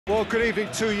Well, good evening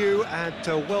to you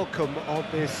and welcome on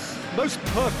this most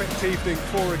perfect evening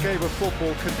for a game of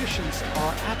football. Conditions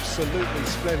are absolutely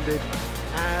splendid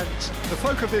and the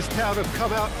folk of this town have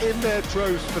come out in their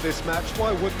droves for this match.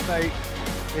 Why wouldn't they?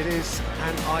 It is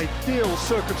an ideal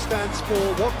circumstance for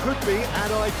what could be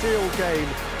an ideal game.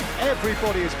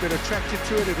 Everybody has been attracted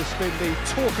to it. It has been the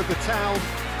talk of the town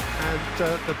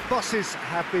and the buses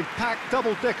have been packed,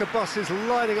 double-decker buses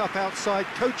lining up outside.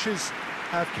 Coaches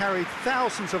have carried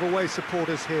thousands of away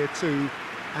supporters here too,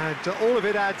 and all of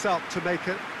it adds up to make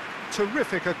a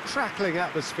terrific, a crackling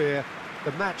atmosphere.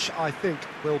 The match, I think,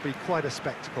 will be quite a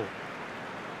spectacle.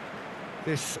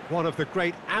 This one of the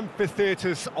great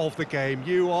amphitheatres of the game.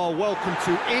 You are welcome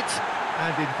to it,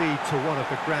 and indeed to one of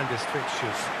the grandest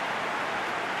fixtures.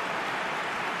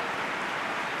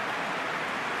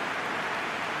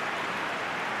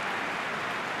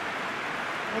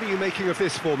 What are you making of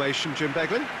this formation, Jim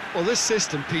Beglin? Well, this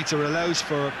system, Peter, allows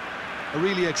for a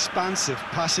really expansive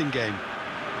passing game.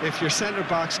 If your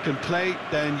centre-backs can play,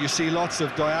 then you see lots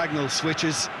of diagonal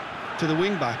switches to the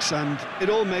wing-backs, and it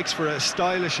all makes for a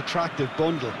stylish, attractive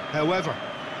bundle. However,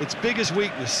 its biggest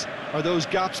weakness are those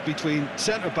gaps between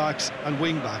centre-backs and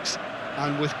wing-backs,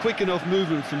 and with quick enough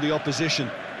movement from the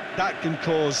opposition, that can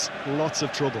cause lots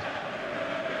of trouble.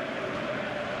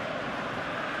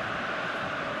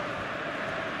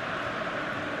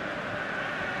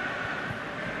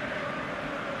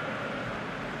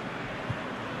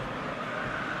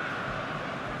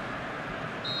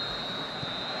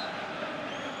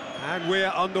 And we're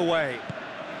underway.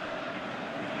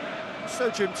 So,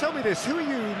 Jim, tell me this, who are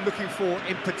you looking for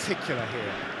in particular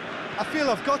here? I feel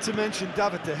I've got to mention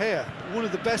David De Gea, one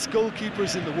of the best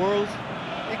goalkeepers in the world.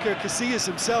 Iker Casillas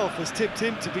himself has tipped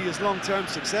him to be his long-term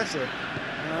successor,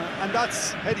 and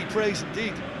that's heady praise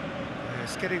indeed.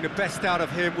 Yes, getting the best out of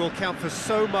him will count for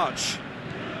so much.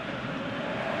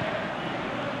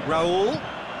 Raul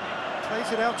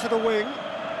plays it out to the wing.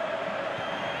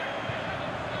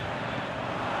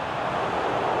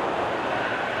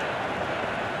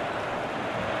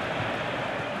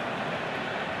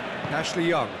 Ashley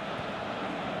Young.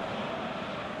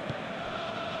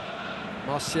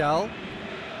 Martial.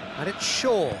 And it's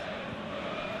Shaw.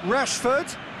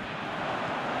 Rashford.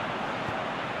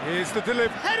 Here's the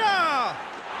delivery. Header!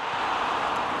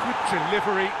 Good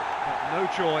delivery, but no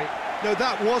joy. Now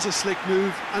that was a slick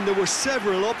move, and there were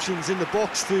several options in the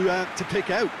box to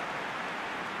pick out.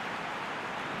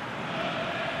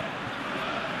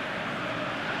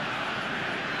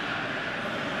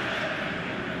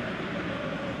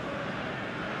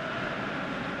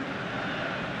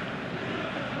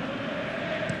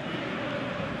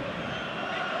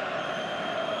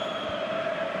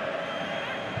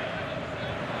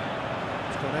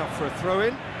 Gone out for a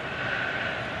throw-in.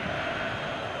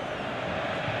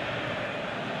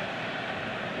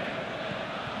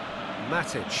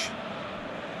 Matic.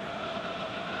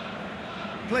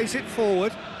 Plays it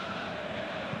forward.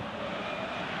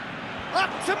 Up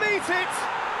to meet it!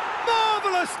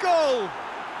 Marvellous goal!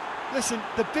 Listen,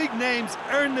 the big names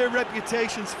earn their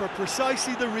reputations for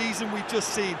precisely the reason we've just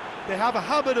seen. They have a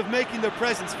habit of making their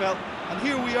presence felt, and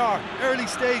here we are, early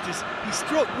stages. He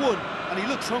struck one, and he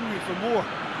looks hungry for more.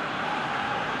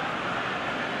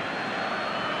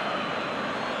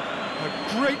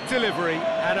 A great delivery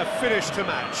and a finish to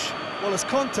match. Well, as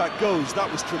contact goes,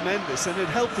 that was tremendous, and it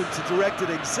helped him to direct it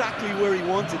exactly where he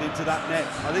wanted into that net.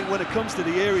 I think when it comes to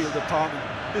the aerial department,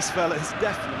 this fella is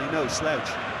definitely no slouch.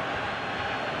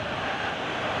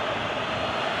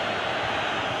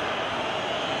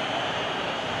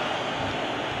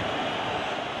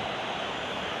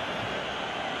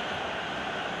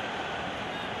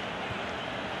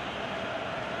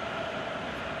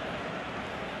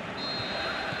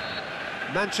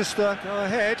 Manchester go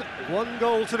ahead, 1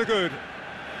 goal to the good.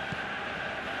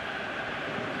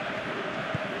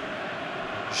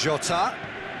 Jota.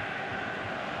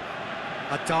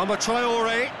 Adama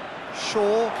Traore.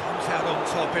 Shaw comes out on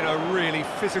top in a really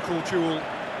physical duel.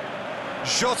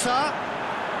 Jota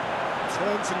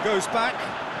turns and goes back.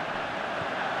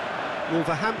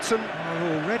 Wolverhampton are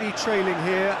already trailing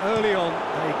here early on.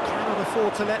 They cannot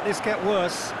afford to let this get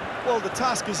worse. Well, the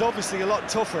task is obviously a lot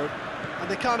tougher, and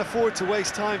they can't afford to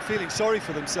waste time feeling sorry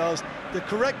for themselves. The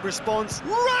correct response...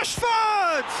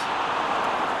 Rashford!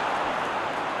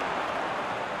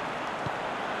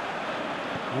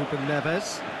 Ruben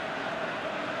Neves.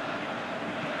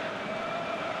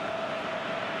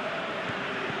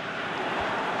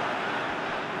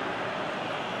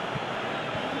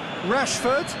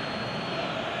 Rashford.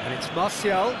 And it's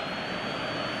Martial.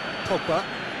 Pogba.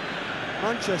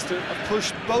 Manchester have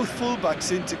pushed both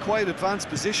fullbacks into quite advanced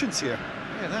positions here.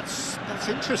 Yeah, that's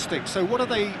interesting. So what are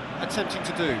they attempting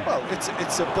to do? Well,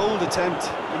 it's a bold attempt,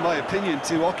 in my opinion,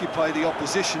 to occupy the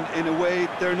opposition in a way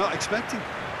they're not expecting.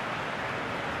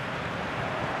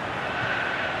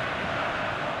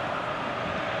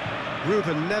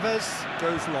 Ruben Neves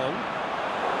goes long.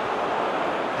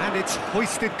 And it's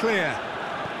hoisted clear.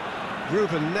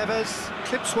 Ruben Neves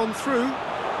clips one through.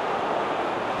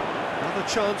 Another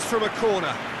chance from a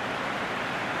corner.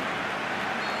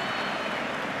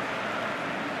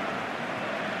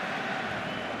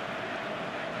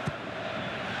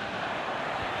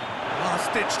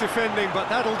 Last-ditch defending, but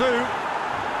that'll do.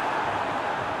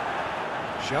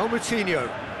 Molineux.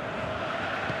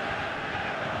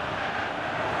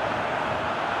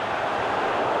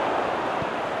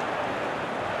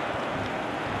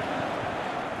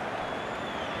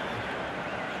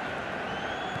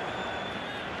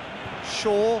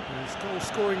 Shaw, whose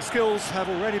goal-scoring skills have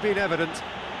already been evident.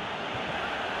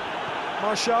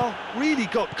 Martial really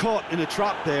got caught in a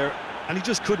trap there, and he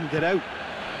just couldn't get out.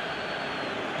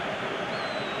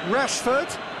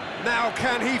 Rashford, now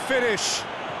can he finish?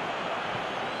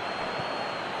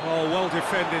 Oh, well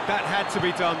defended, that had to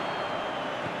be done.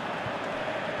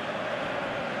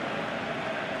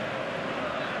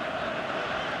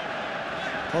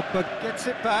 Pogba gets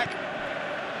it back.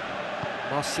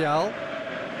 Martial.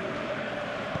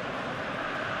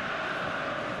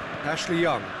 Ashley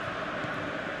Young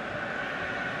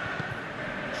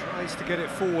tries to get it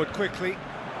forward quickly.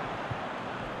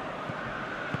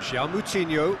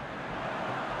 Molineux,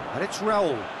 and it's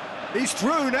Raul. He's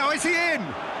through, now is he in?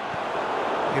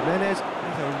 Jimenez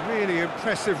with a really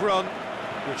impressive run,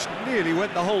 which nearly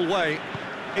went the whole way.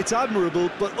 It's admirable,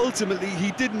 but ultimately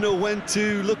he didn't know when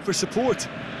to look for support.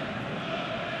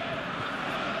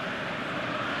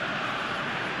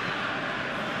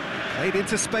 Played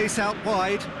into space out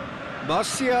wide.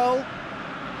 Martial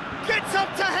gets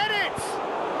up to head it!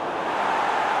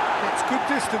 Gets good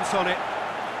distance on it.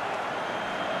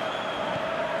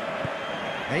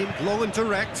 Aimed long and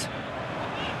direct.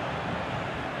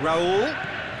 Raul.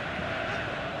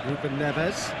 Ruben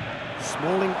Neves.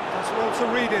 Smalling does well to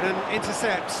read it and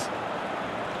intercepts.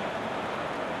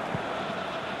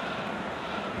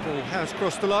 Ball has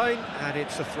crossed the line and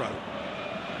it's a throw.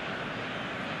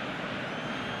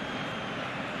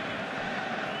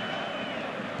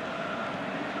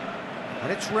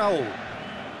 And it's Raul.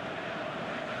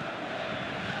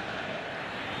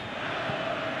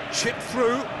 Chip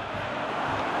through.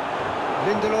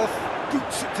 Lindelof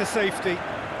boots it to safety.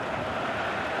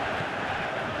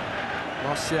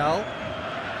 Martial.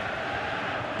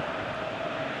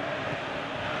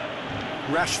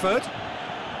 Rashford.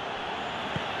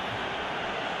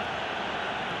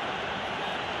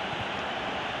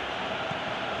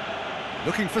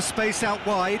 Looking for space out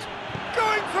wide.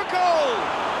 Going for goal!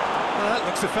 That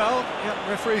looks a foul. Yep,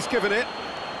 referee's given it.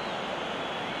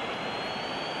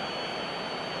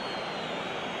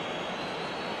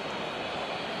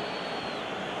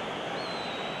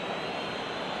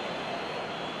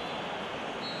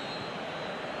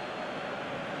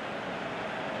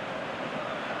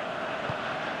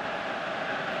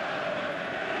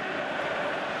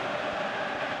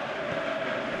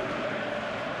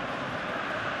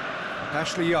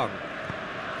 Ashley Young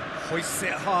hoists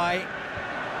it high,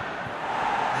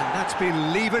 and that's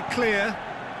been levered clear.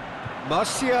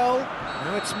 Martial,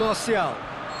 now it's Martial.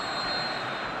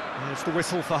 There's the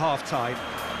whistle for half-time.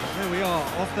 There we are,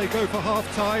 off they go for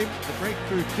half-time. The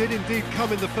breakthrough did indeed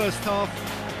come in the first half,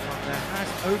 but there has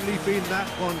only been that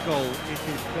one goal. It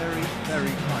is very,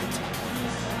 very tight.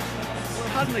 Well,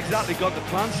 it hasn't exactly got the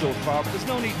plan so far, but there's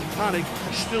no need to panic.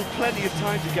 There's still plenty of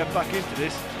time to get back into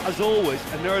this. As always,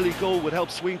 an early goal would help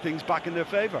swing things back in their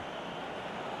favour.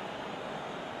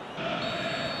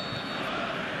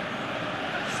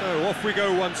 So off we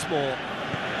go once more.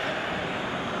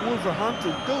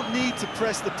 Wolverhampton don't need to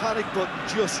press the panic button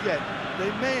just yet.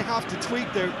 They may have to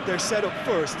tweak their setup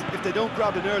first if they don't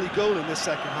grab an early goal in this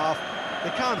second half.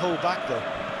 They can't hold back though.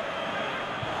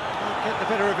 Can't get the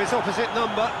better of his opposite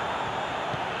number.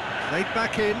 Played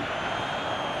back in.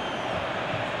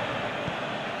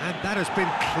 And that has been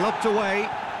clubbed away.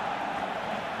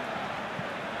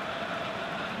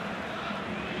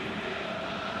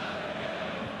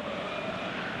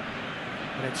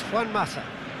 And it's Juan Mata.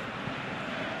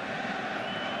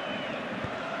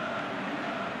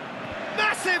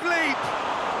 Massive leap!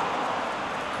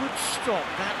 Good stop,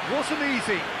 that wasn't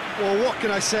easy. Well, what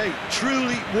can I say?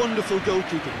 Truly wonderful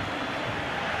goalkeeping.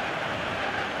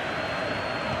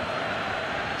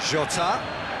 Jota.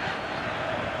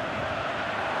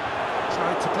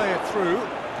 Tried to play it through.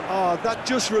 Oh, that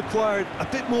just required a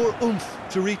bit more oomph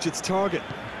to reach its target.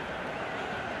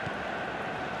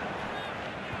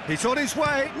 He's on his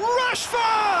way.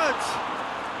 Rashford!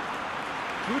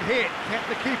 Good hit, kept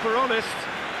the keeper honest.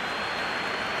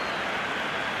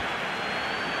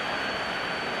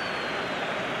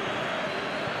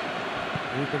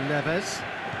 Ruben Neves.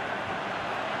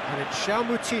 And it's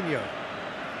Moutinho.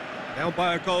 Down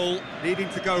by a goal, needing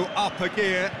to go up a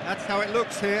gear. That's how it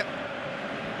looks here.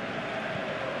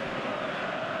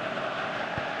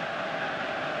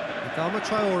 Adama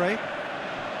Traore.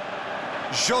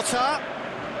 Jota.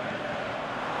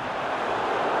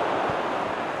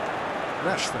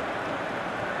 Rashford.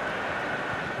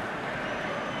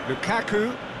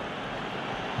 Lukaku.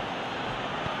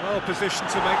 Well positioned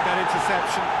to make that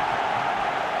interception.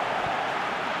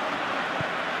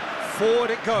 Forward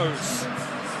it goes.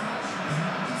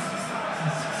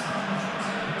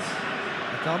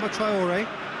 Adama Traore.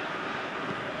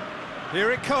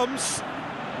 Here it comes.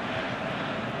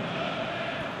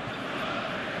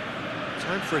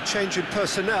 Time for a change in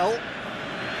personnel.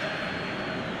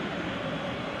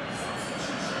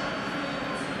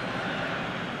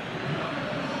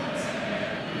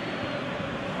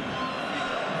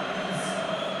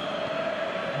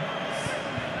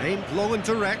 Aimed long and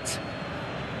direct.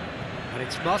 And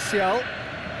it's Martial.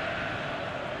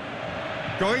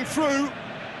 Going through.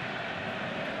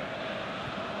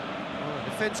 Oh, the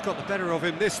defence got the better of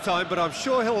him this time, but I'm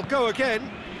sure he'll go again.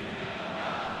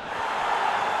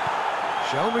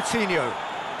 Moutinho.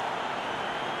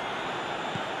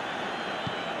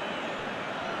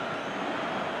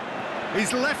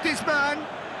 He's left his man.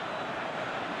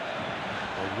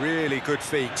 A really good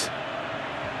feat.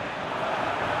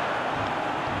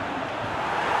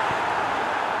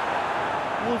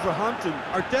 Wolverhampton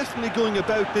are definitely going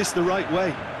about this the right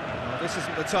way. Well, this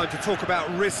isn't the time to talk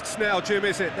about risks now, Jim,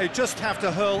 is it? They just have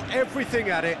to hurl everything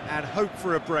at it and hope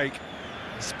for a break.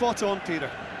 Spot on,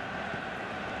 Peter.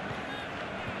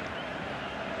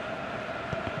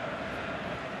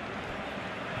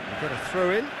 Got a throw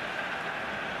in.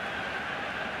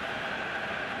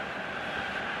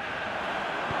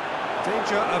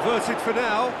 Danger averted for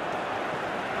now.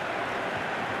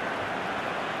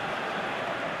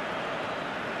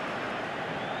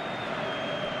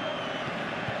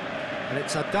 And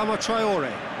it's Adama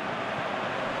Traore.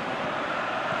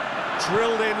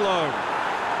 Drilled in low.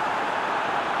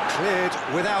 Cleared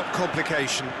without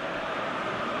complication.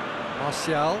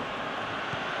 Martial.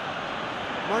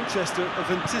 Manchester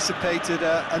have anticipated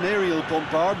an aerial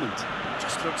bombardment.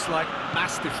 Just looks like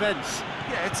mass defence.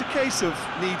 Yeah, it's a case of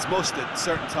needs must at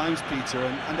certain times, Peter,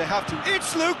 and they have to...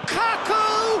 It's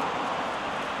Lukaku!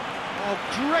 Oh,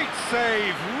 great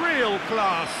save, real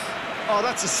class. Oh,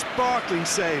 that's a sparkling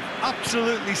save,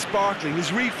 absolutely sparkling.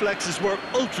 His reflexes were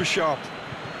ultra-sharp.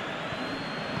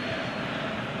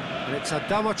 And it's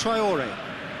Adama Traore.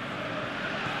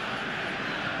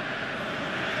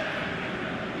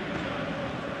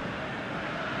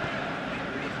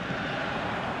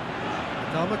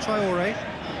 Adama Traore.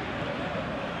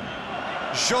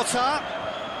 Jota.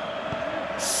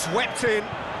 Swept in.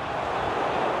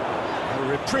 A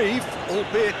reprieve,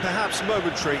 albeit perhaps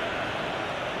momentary.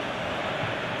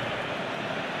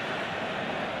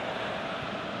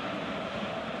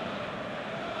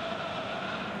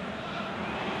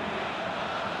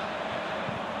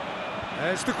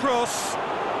 There's the cross.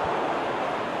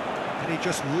 And he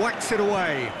just whacks it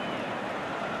away.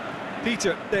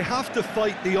 Peter, they have to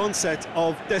fight the onset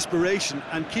of desperation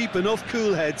and keep enough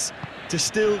cool heads to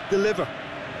still deliver.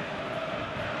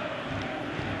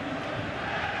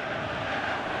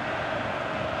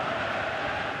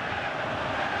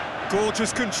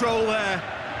 Gorgeous control there.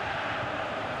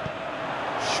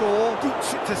 Shaw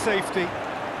boots it to safety.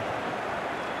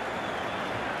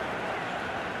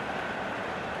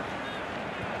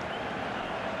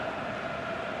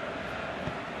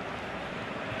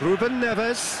 Ruben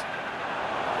Neves.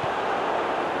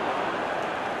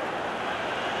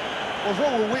 Well,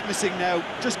 what we're witnessing now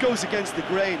just goes against the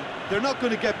grain. They're not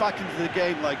going to get back into the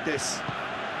game like this.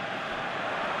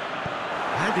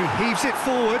 And he heaves it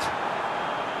forward.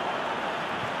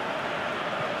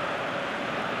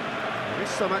 There is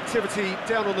some activity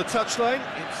down on the touchline.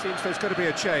 It seems there's going to be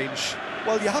a change.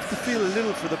 Well, you have to feel a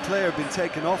little for the player being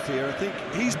taken off here. I think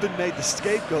he's been made the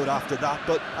scapegoat after that,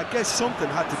 but I guess something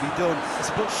had to be done. I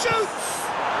suppose. Shoots!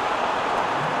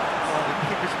 Oh, the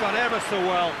keeper's done ever so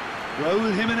well.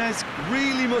 Raúl Jiménez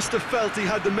really must have felt he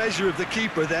had the measure of the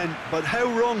keeper then, but how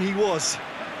wrong he was.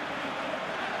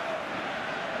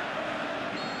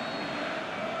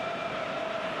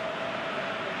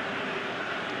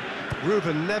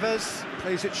 Ruben Neves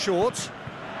plays it short.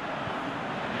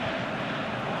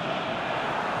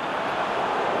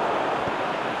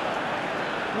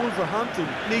 Wolverhampton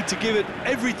need to give it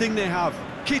everything they have,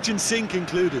 kitchen sink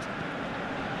included.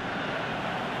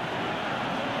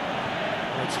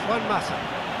 It's Juan Mata.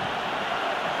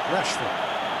 Rashford.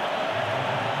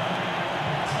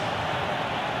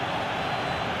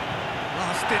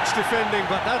 Last-ditch defending,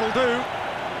 but that'll do.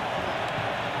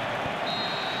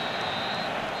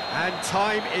 And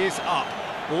time is up.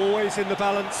 Always in the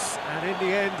balance, and in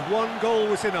the end, one goal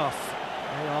was enough.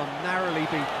 They are narrowly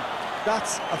beaten.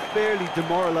 That's a fairly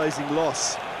demoralising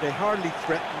loss. They hardly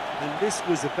threatened, and this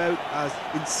was about as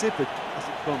insipid as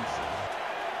it comes.